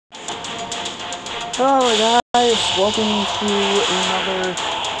Hello guys, welcome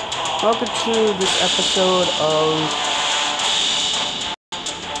to this episode of,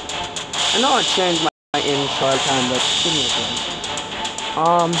 I know I changed my intro time, but give me a second.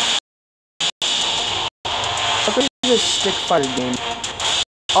 Welcome to this stick fighter game.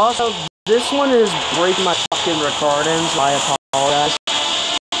 Also, this one is breaking my fucking recordings, I apologize.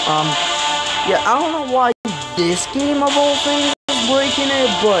 Yeah, I don't know why this game of all things is breaking it,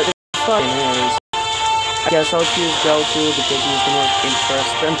 but it fucking is. I guess I'll choose Goku because he's the most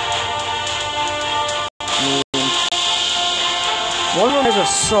interesting. One of them has a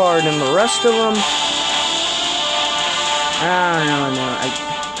sword and the rest of them...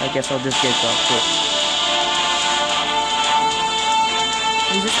 I guess I'll just get Goku.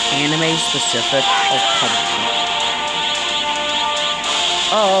 Is this anime specific? Oh, come on.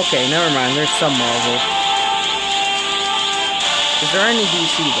 Oh, okay, never mind. There's some Marvel. Is there any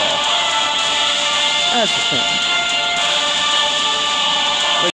DC though? That's the thing.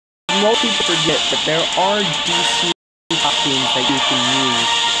 Like, most people forget that there are DC costumes that you can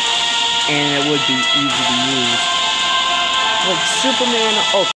use, and it would be easy to use. Like Superman,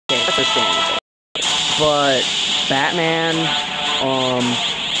 okay, that's understandable. But Batman,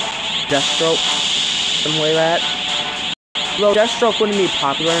 Deathstroke, something like that. Well, Deathstroke wouldn't be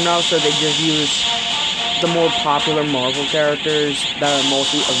popular enough, so they just use the more popular Marvel characters that are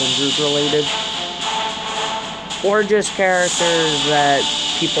mostly Avengers related. Or just characters that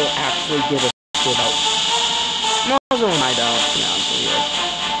people actually give a shit about. Most of them I don't, to be honest with you.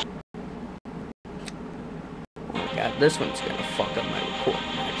 Oh my god, this one's gonna fuck up my recording.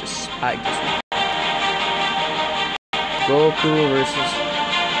 I just... Goku versus...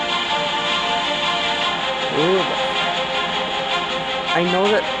 Ooh, I know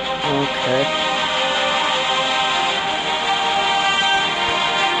that... Okay.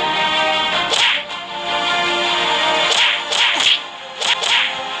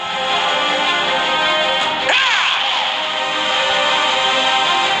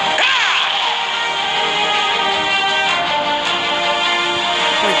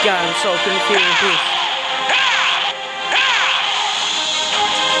 God, I'm so confused.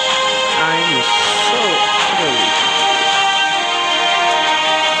 I'm so utterly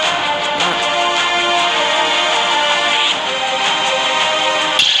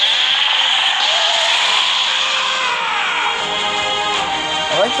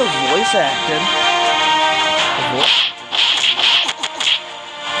I like the voice acting.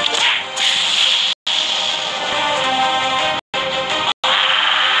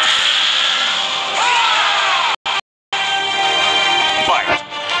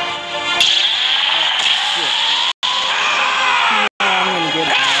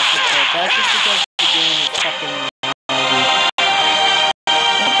 That's just because the game is fucking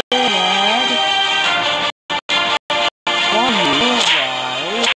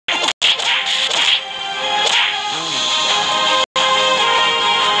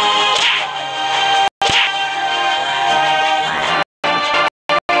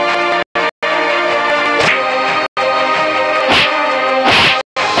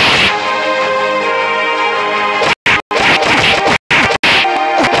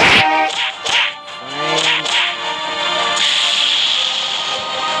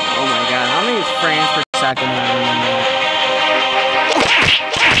frames per second.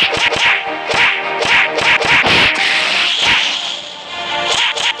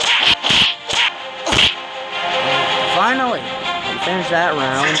 Finally, we finished that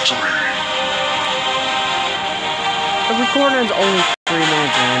round. The recording's only 3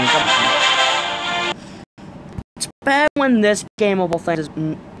 minutes in. It's bad when this game of all things is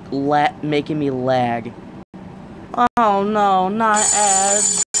making me lag. Oh no, not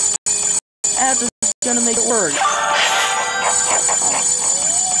ads. Ads is gonna make it work.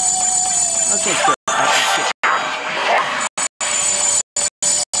 Okay, good. I can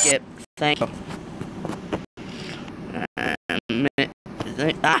skip. Thank you.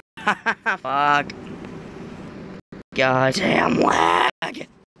 Fuck. Goddamn lag.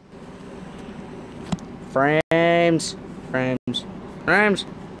 Frames. Frames. Frames.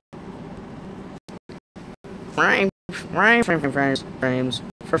 Frames. Frames.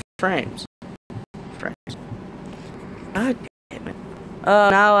 For frames. God damn it.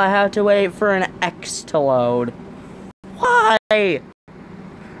 Now I have to wait for an X to load. Why?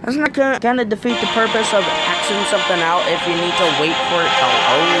 Doesn't that kind of defeat the purpose of Xing something out if you need to wait for it to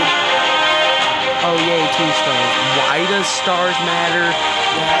load? Oh yay, 2 stars. Why does stars matter,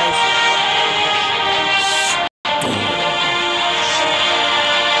 guys?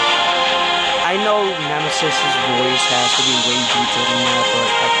 I know Nemesis's voice has to be way deeper than that, but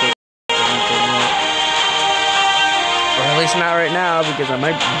I can't do anything. least not right now, because I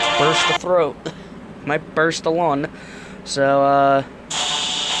might burst the throat. Might burst the lung. So,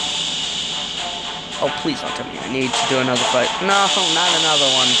 oh, please don't tell me I need to do another fight. No, not another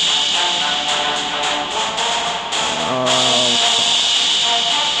one.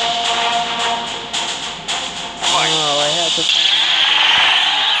 Oh, I had to...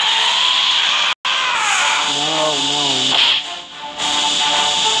 No.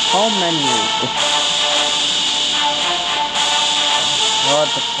 Home menu. What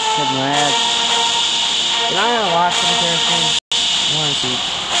the fuck is that? Can I unlock some characters? I want to see.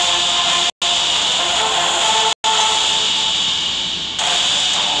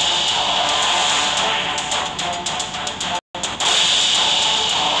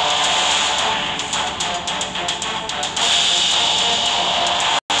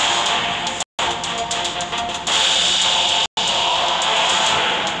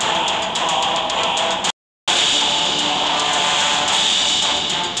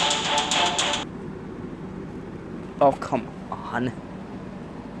 Oh, come on.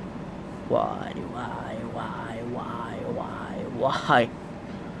 Why?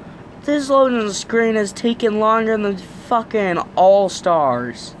 This loading screen is taking longer than fucking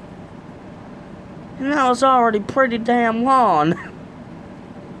All-Stars. And that was already pretty damn long.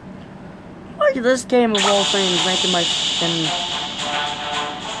 Why is this game of all things making my fucking...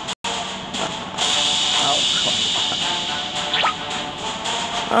 Oh, come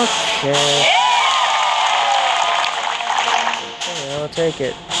on. Okay. I'll take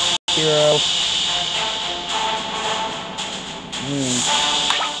it. Hero.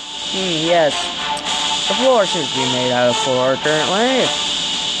 Yes. The floor seems to be made out of floor currently.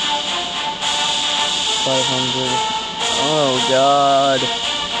 500. Oh god.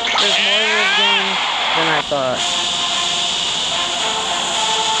 There's more in this game than I thought.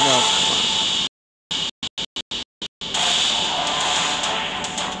 No, come on.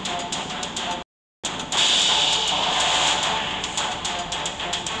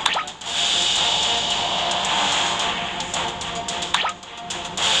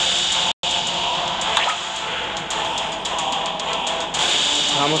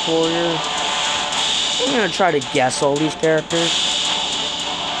 Comic Warrior. I'm gonna try to guess all these characters.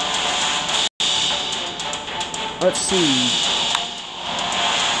 Let's see.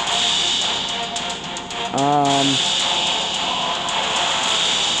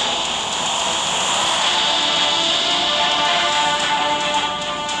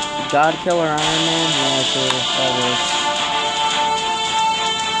 God Killer Iron Man? Yeah, sure, that works.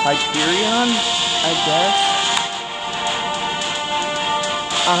 Hyperion, I guess.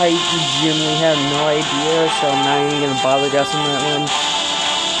 I genuinely have no idea, so I'm not even gonna bother guessing that one.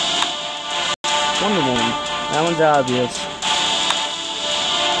 Wonder Woman. That one's obvious.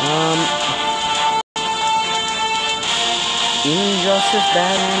 Injustice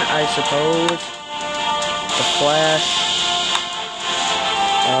Batman, I suppose. The Flash.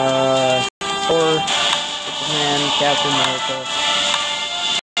 Thor, Superman, Captain America.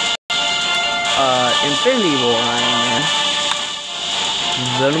 Infinity War Iron Man.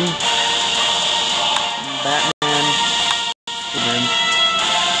 Venom, Batman, Superman,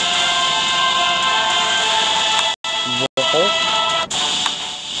 the Hulk.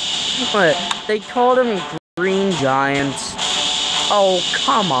 What? They called him Green Giant. Oh,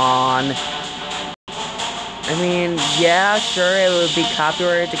 come on. I mean, yeah, sure, it would be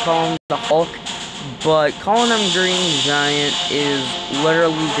copyrighted to call him the Hulk, but calling him Green Giant is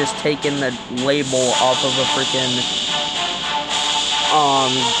literally just taking the label off of a freaking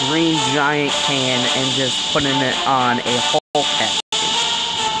Green Giant can and just putting it on a Hulk hat.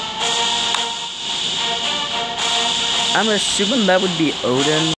 I'm assuming that would be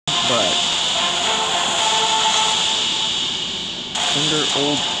Odin, but Thunder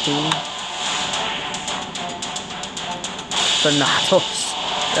Old King. Thanatos.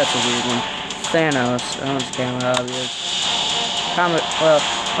 That's a weird one. Thanos. That one's kind of obvious. Well,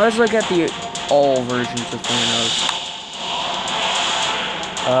 let's look at the all versions of Thanos.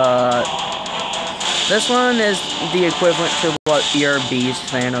 This one is the equivalent to what ERB's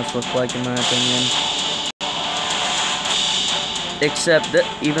Thanos looked like, in my opinion. Except that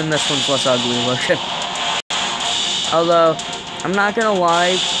even this one's less ugly looking. Although, I'm not gonna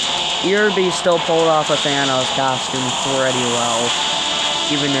lie, ERB still pulled off a Thanos costume pretty well.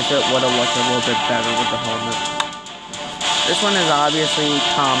 Even if it would have looked a little bit better with the helmet. This one is obviously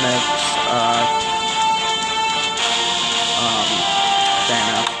comics,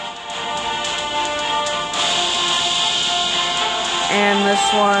 Thanos. And this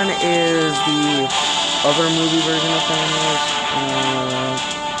one is the other movie version of Thanos,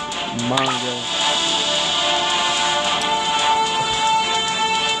 manga.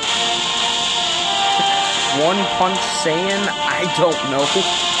 One Punch Saiyan? I don't know.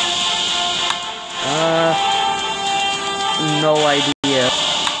 No idea.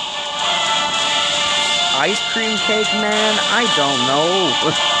 Ice Cream Cake Man? I don't know.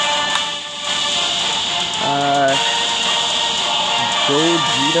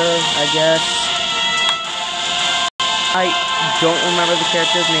 Gogeta, I guess. I don't remember the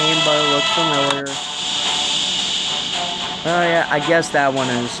character's name, but it looks familiar. Oh yeah, I guess that one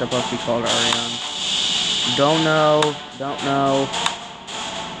is supposed to be called Arion. Don't know.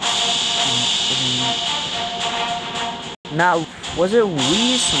 Now, was it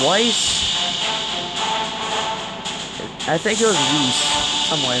Weiss? I think it was Weiss.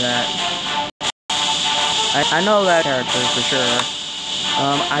 Something like that. I know that character for sure.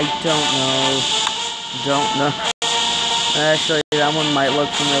 I don't know. Actually, that one might look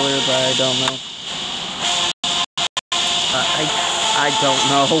familiar, but I don't know. I don't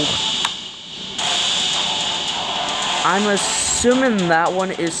know. I'm assuming that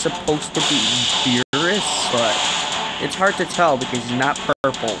one is supposed to be Beerus, but it's hard to tell because he's not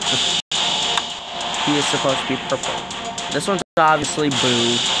purple. He is supposed to be purple. This one's obviously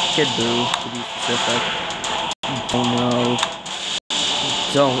Boo. Kid Boo, to be specific. Don't know.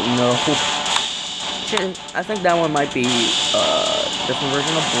 I think that one might be a different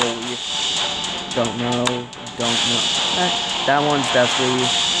version of Broly. Don't know. That one's definitely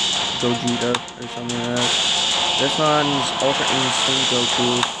Gogeta or something like that. This one's Ultra Instinct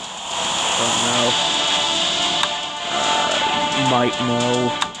Goku. Don't know. Might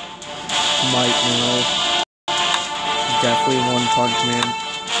know. Definitely One Punch Man.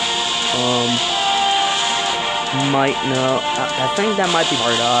 Might know. I think that might be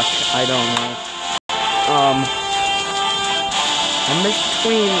Bardock. I don't know. I'm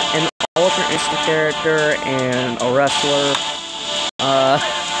between an Ultra Instinct character and a wrestler.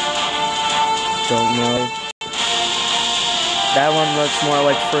 Don't know. That one looks more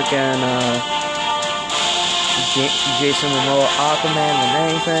like freaking Jason Momoa Aquaman than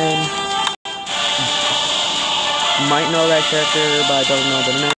anything. Might know that character, but I don't know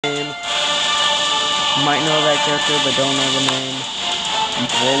the name. Might know that character, but don't know the name.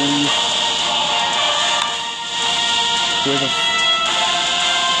 Broly. Did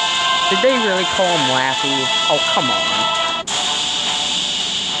they really call him Laffy? Oh, come on.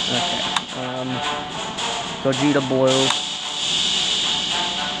 Okay. Gogeta Blue.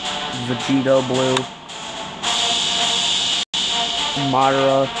 Vegeta Blue.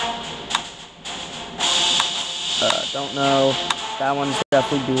 Madara. Don't know. That one's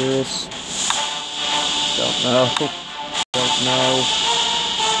definitely Beerus. Don't know.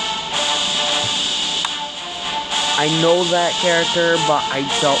 I know that character, but I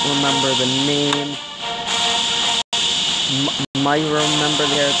don't remember the name. Might remember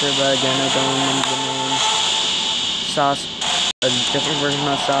the character, but again, I don't remember the name. A different version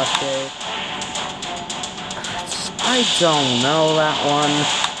of Sasuke. I don't know that one.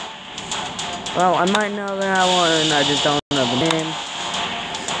 Well, I might know that one, I just don't know the name.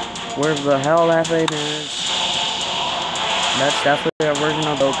 Where the hell that thing is. That's definitely a version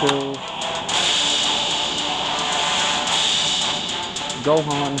of Goku.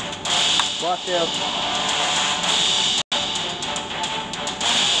 Gohan. Watch out.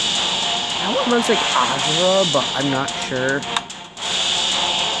 That one looks like Azura, but I'm not sure.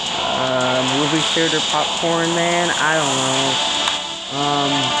 Movie theater popcorn man, I don't know.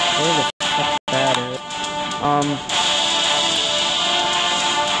 Where the fuck that is?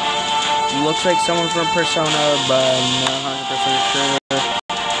 Looks like someone from Persona, but I'm not 100% sure.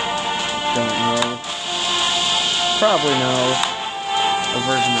 Don't know. Probably know. A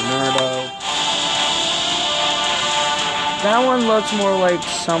version of Naruto. That one looks more like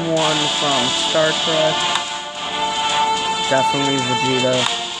someone from Star Trek. Definitely Vegeta.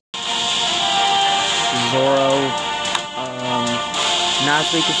 Zoro. Not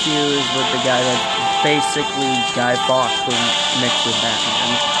to be confused with the guy that's basically Guy Fawkes mixed with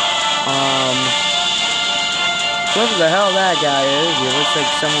Batman. Whoever the hell that guy is, he looks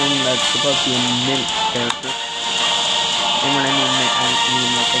like someone that's supposed to be a mint character. And when I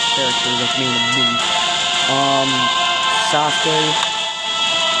mean like a character that's named a mint. Sasuke.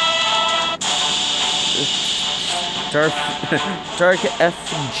 Dark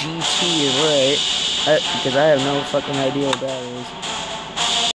FGT, right? Because I have no fucking idea what that is.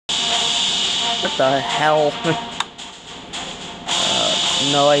 What the hell?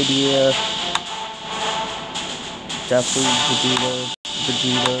 No idea. Definitely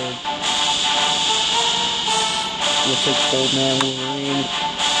Vegeta. Looks like Cold Man Wolverine.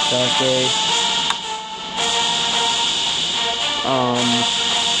 Sasuke.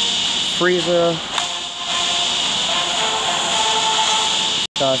 Frieza.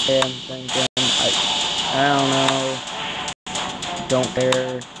 Sasuke, I'm thinking. I don't know. Don't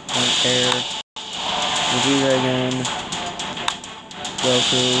care. Don't care. Vegeta again.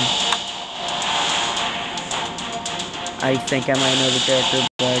 Goku. I think I might know the character,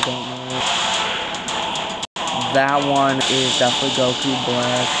 but I don't know. That one is definitely Goku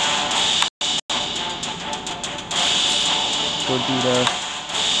Black. Gogeta.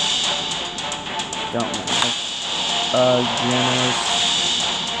 Don't know. Genos.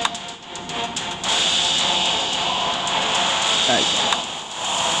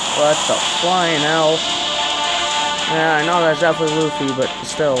 What the flying hell? Yeah, I know that's definitely Luffy, but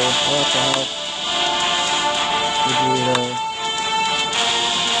still, what the hell? Vegeta.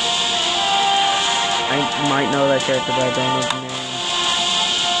 I might know that character, but I don't know the name.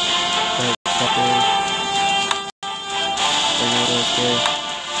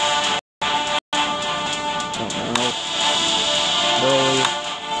 Don't know. Broly.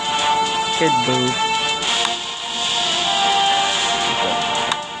 Kid Buu.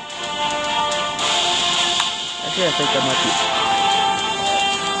 Actually, I think that might be.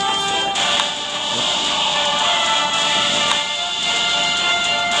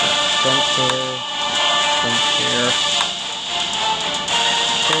 Don't care. Don't care.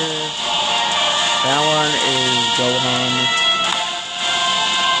 That one is Gohan.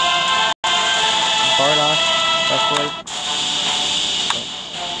 Bardock, definitely.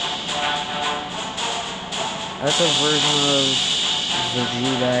 That's a version of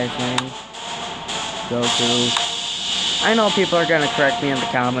Vegeta, I think. Goku. I know people are gonna correct me in the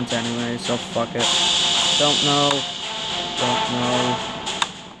comments anyway, so fuck it. Don't know. Don't know.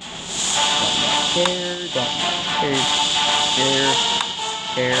 Don't care. Don't care. Care.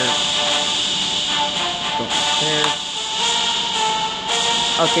 Care. Don't care.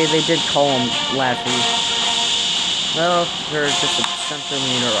 Okay, they did call him Laffy. Well, they're just a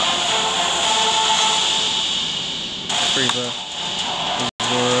centimeter off. Frieza.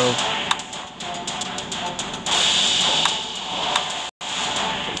 Zoro.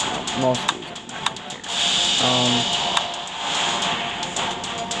 Most of these I'm not gonna care.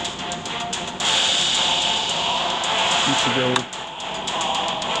 Ichigo.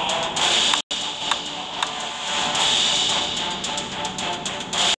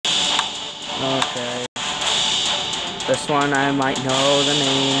 Okay. This one I might know the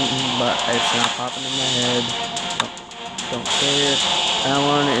name, but it's not popping in my head. Don't care. That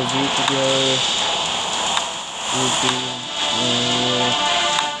one is Ichigo.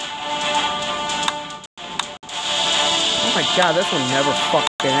 Oh my god, this one never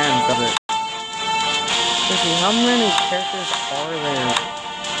fucking ends, does it? How many characters are there?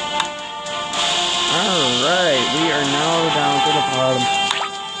 Alright, we are now down to the bottom.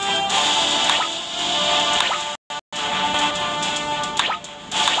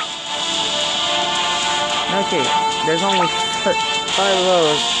 Okay, there's only 5 of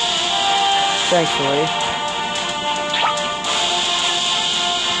those, thankfully.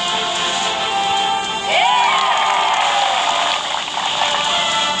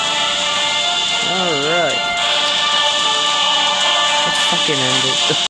 Alright. Let's fucking end it.